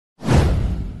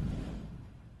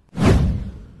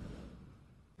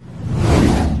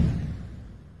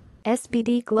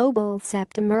SBD Global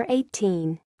September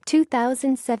 18,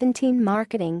 2017.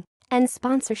 Marketing and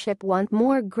sponsorship. Want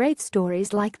more great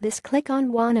stories like this? Click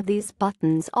on one of these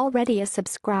buttons. Already a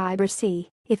subscriber? See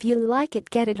if you like it.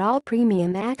 Get it all.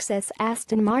 Premium access.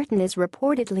 Aston Martin is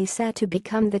reportedly set to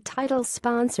become the title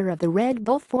sponsor of the Red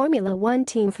Bull Formula One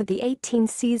team for the 18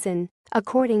 season,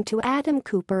 according to Adam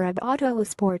Cooper of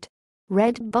Autosport.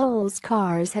 Red Bull's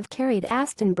cars have carried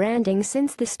Aston branding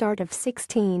since the start of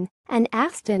 16, and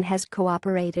Aston has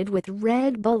cooperated with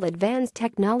Red Bull Advanced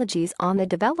Technologies on the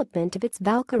development of its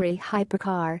Valkyrie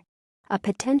hypercar. A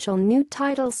potential new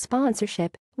title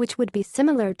sponsorship, which would be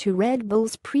similar to Red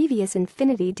Bull's previous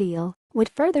Infinity deal, would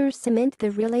further cement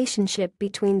the relationship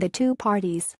between the two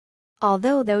parties.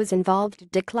 Although those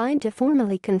involved declined to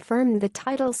formally confirm the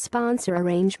title sponsor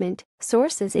arrangement,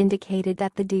 sources indicated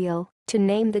that the deal to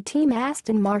name the team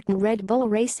Aston Martin Red Bull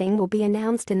Racing will be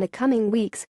announced in the coming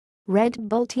weeks. Red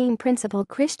Bull team principal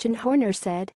Christian Horner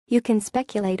said, "You can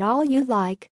speculate all you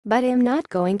like, but I'm not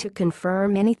going to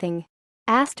confirm anything."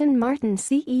 Aston Martin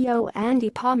CEO Andy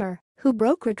Palmer, who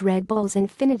brokered Red Bull's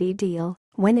Infinity deal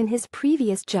when in his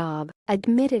previous job,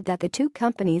 admitted that the two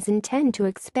companies intend to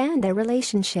expand their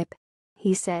relationship.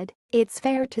 He said, "It's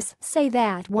fair to say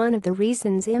that one of the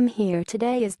reasons I'm here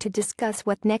today is to discuss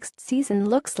what next season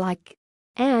looks like.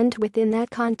 And within that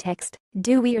context,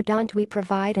 do we or don't we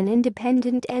provide an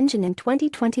independent engine in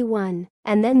 2021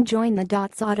 and then join the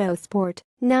Autosport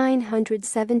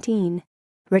 917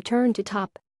 return to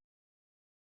top